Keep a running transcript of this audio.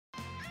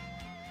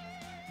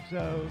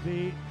So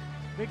the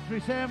victory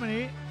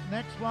ceremony,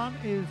 next one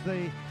is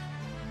the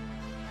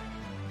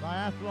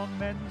Biathlon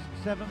men's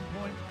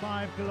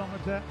 7.5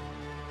 kilometer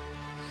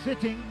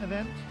sitting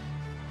event.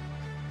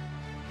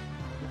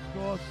 Of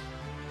course,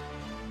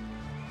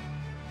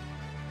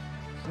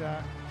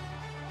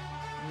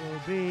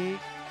 will be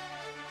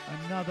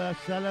another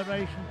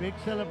celebration, big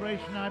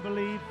celebration, I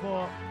believe,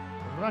 for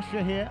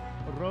Russia here.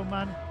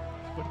 Roman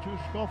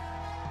Petushkov,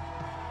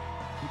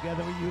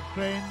 together with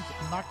Ukraine's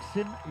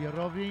Maksym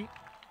Yarovyi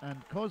and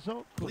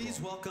Kozo Kubo.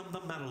 Please welcome the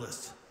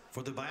medalists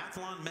for the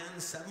Biathlon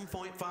men's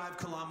 7.5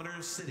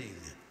 kilometers sitting.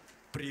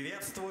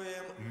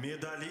 Приветствуем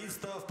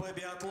медалистов по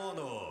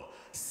биатлону.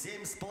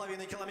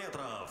 7,5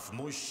 километров.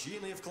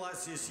 Мужчины в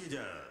классе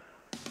сидя.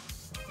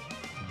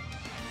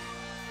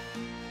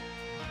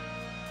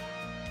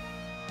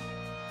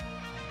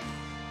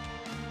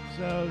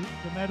 So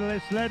the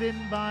medalists led in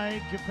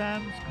by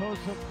Japan's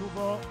Kozo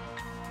Kubo.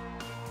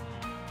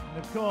 And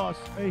of course,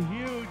 a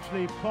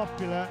hugely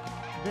popular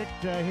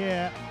victor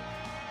here.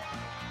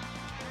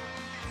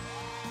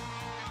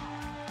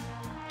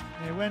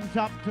 He went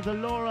up to the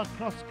Laura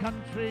Cross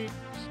Country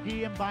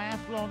Ski and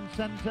Biathlon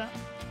Centre,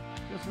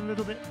 just a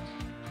little bit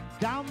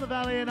down the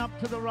valley and up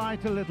to the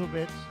right a little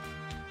bit.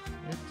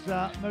 It's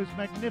most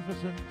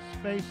magnificent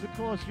space. Of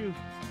course, you've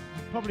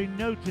probably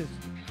noticed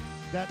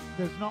that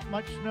there's not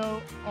much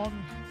snow on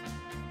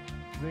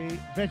the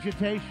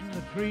vegetation,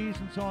 the trees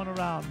and so on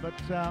around, but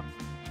a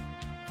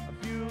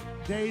few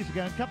days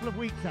ago, a couple of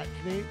weeks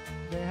actually,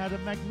 they had a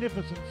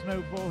magnificent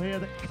snowfall here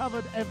that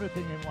covered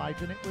everything in white,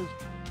 and it was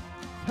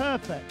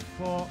perfect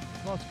for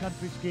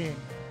cross-country skiing.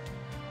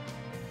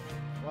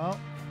 Well,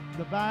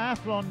 the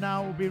biathlon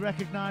now will be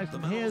recognized,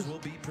 and here's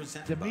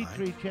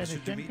Dmitry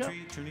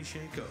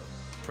Chernyshchenko,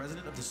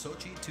 president of the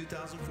Sochi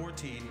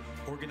 2014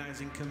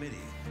 organizing committee,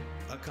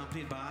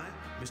 accompanied by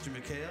Mr.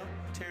 Mikhail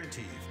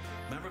Terentiev,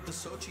 member of the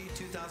Sochi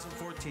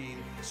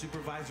 2014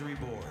 supervisory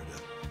board.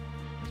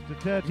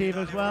 Mr. Terentiev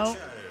as well.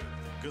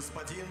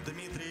 Господин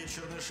Дмитрий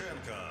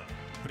Чернышенко,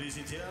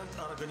 президент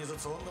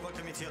Организационного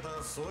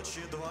комитета Сочи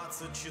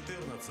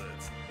 2014,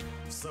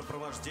 в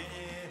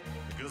сопровождении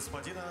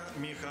господина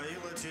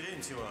Михаила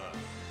Терентьева,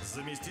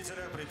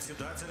 заместителя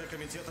председателя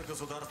Комитета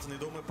Государственной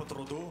Думы по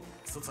труду,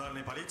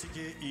 социальной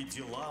политике и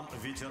делам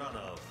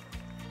ветеранов.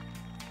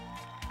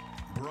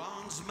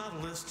 Bronze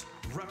medalist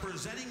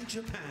representing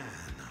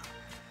Japan.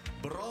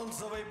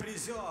 Бронзовый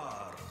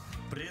призер,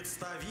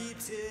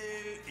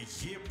 представитель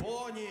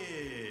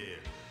Японии,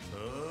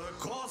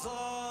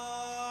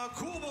 Kozo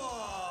Kubo.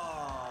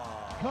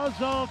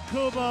 Kozo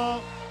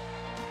Kubo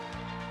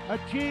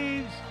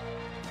achieves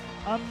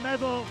a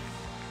medal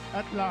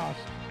at last.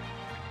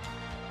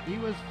 He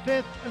was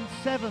 5th and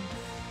 7th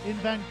in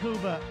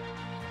Vancouver.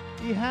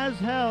 He has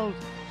held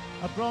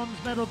a bronze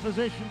medal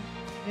position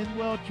in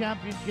World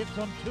Championships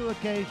on 2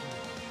 occasions.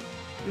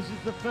 This is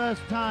the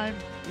first time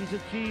he's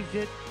achieved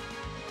it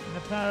in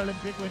the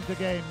Paralympic Winter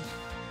Games,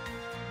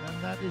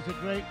 and that is a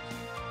great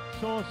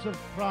source of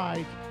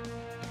pride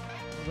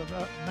for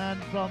the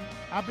man from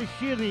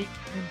Abishiri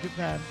in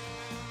Japan.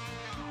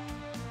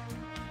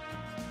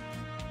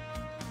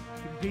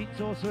 Competes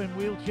also in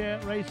wheelchair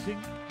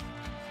racing,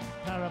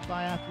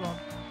 para-biathlon,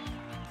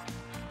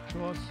 of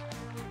course.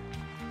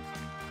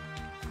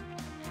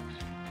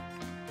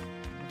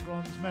 The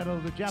bronze medal,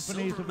 the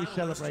Japanese will be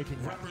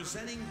celebrating that.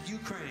 Representing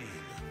Ukraine.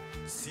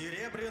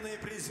 Серебряный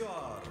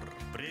призер,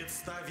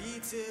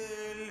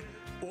 представитель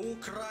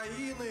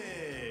Украины,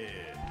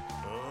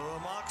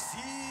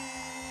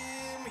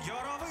 Maksym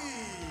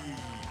Yarovyi.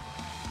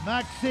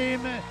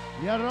 Maksym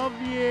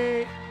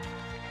Yarovyi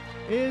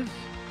is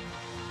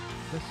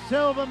the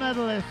silver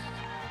medalist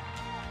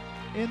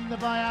in the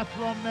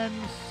biathlon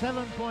men's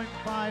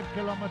 7.5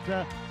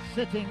 kilometer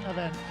sitting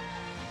event.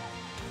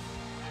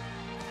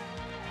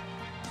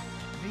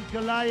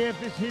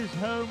 Mykolaiv is his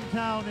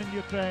hometown in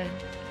Ukraine.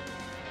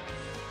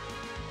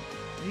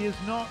 He has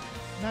not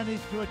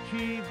managed to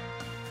achieve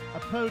a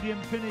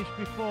podium finish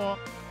before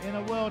in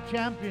a world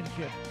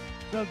championship,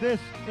 so this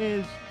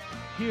is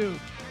huge.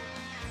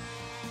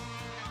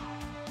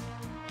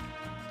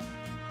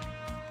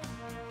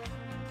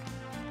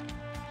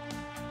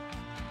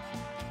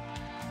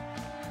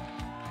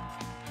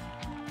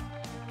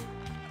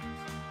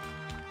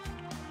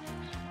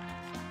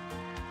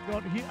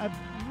 Got a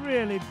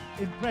really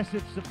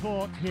impressive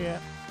support here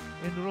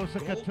in the Gold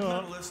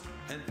Rusakator. medalist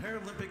and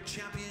Paralympic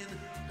champion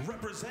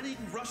representing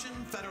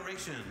Russian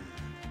Federation.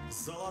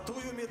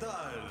 Золотую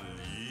медаль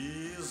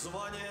и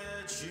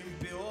звание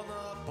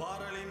чемпиона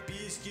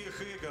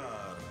Паралимпийских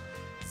игр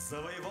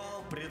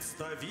завоевал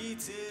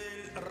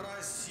представитель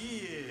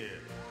России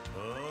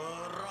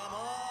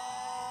Роман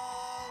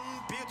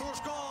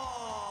Петушков.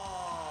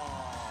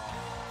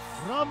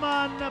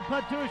 Roman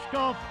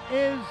Petushkov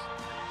is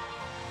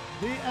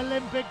the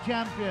Olympic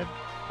champion,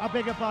 I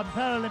beg your pardon,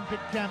 Paralympic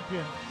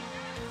champion.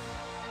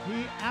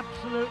 He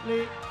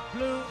absolutely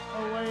blew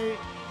away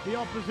the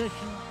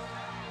opposition.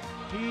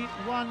 He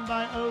won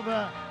by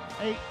over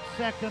 8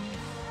 seconds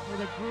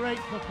with a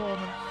great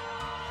performance.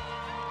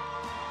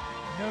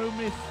 No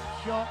missed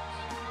shots,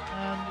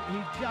 and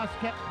he just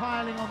kept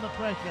piling on the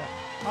pressure.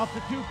 After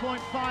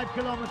 2.5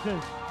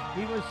 kilometers,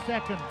 he was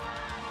second.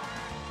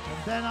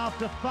 And then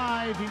after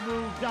 5, he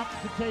moved up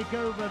to take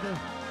over the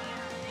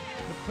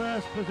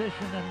first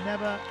position and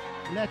never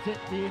let it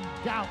be in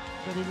doubt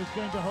that he was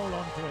going to hold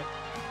on to it.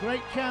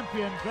 Great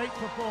champion, great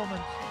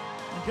performance,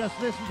 and just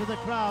listen to the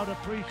crowd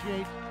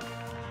appreciate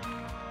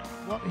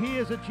what he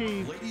has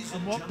achieved. Ladies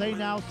and what they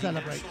now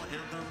celebrate. The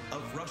national anthem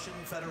of Russian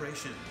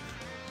Federation.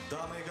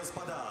 Дамы и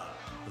господа,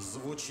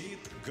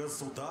 звучит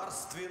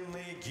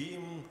государственный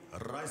гимн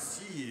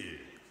России.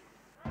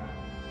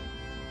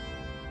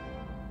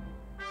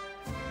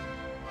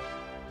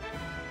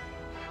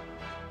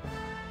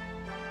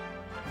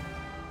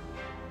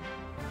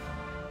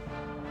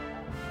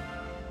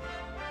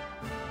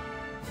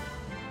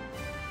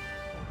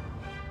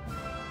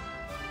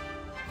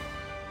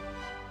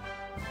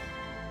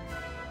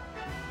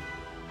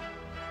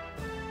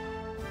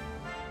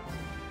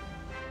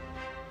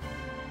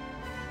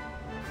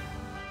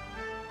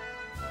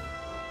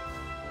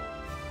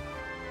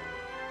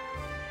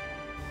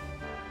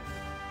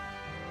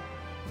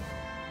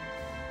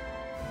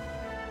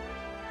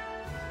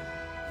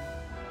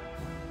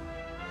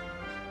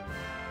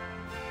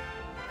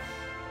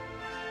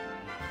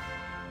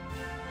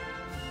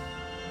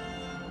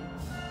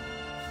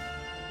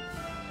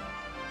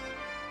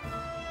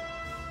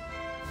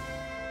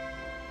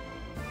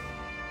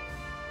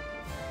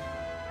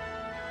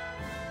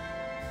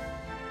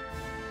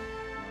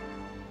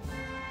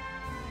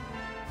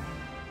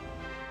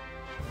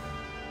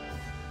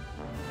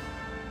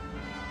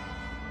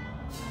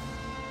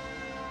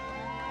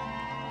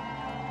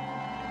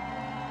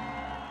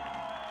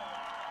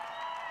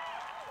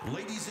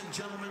 Ladies and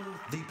gentlemen,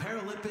 the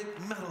Paralympic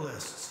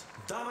medalists.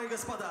 Дамы и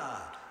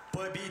господа,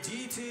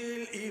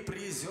 победитель и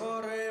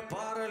призеры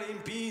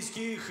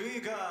Паралимпийских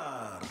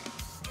игр.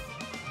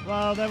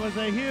 Well, there was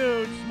a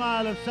huge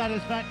smile of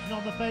satisfaction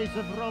on the face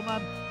of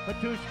Roman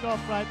Petushkov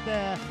right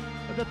there.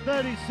 But the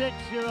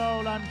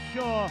 36-year-old, I'm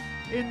sure,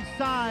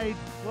 inside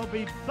will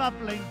be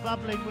bubbling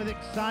with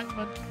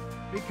excitement,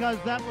 because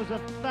that was a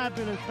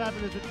fabulous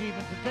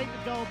achievement. To take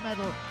the gold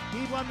medal,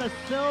 he won the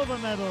silver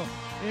medal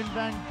in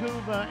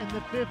Vancouver in the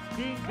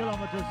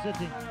 15-kilometer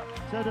sitting.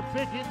 So to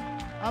pick it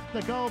up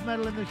the gold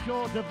medal in the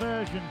shorter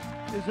version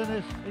is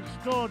an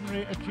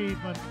extraordinary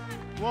achievement.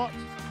 What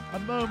a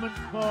moment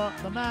for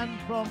the man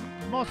from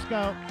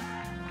Moscow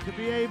to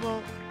be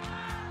able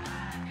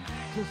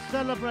to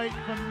celebrate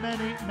for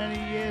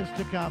many years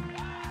to come.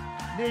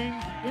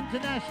 Named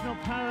International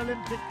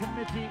Paralympic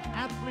Committee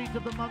Athlete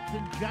of the Month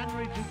in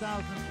January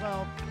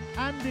 2012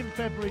 and in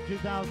February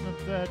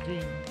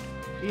 2013.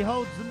 He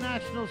holds the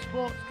national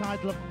sports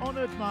title of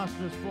Honored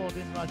Master of Sport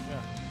in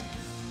Russia.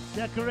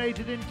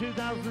 Decorated in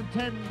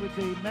 2010 with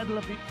the Medal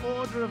of the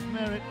Order of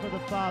Merit for the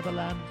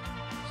Fatherland.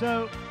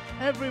 So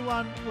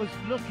everyone was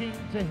looking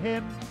to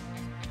him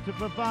to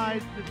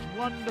provide this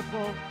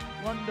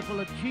wonderful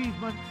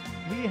achievement.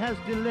 He has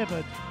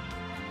delivered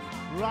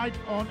right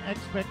on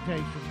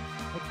expectation.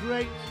 A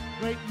great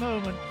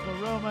moment for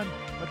Roman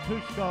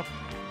Petushkov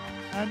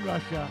and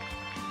Russia.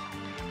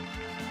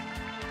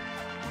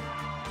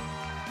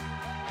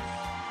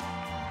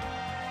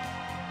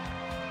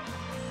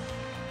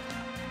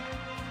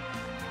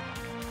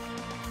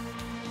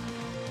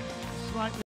 Slightly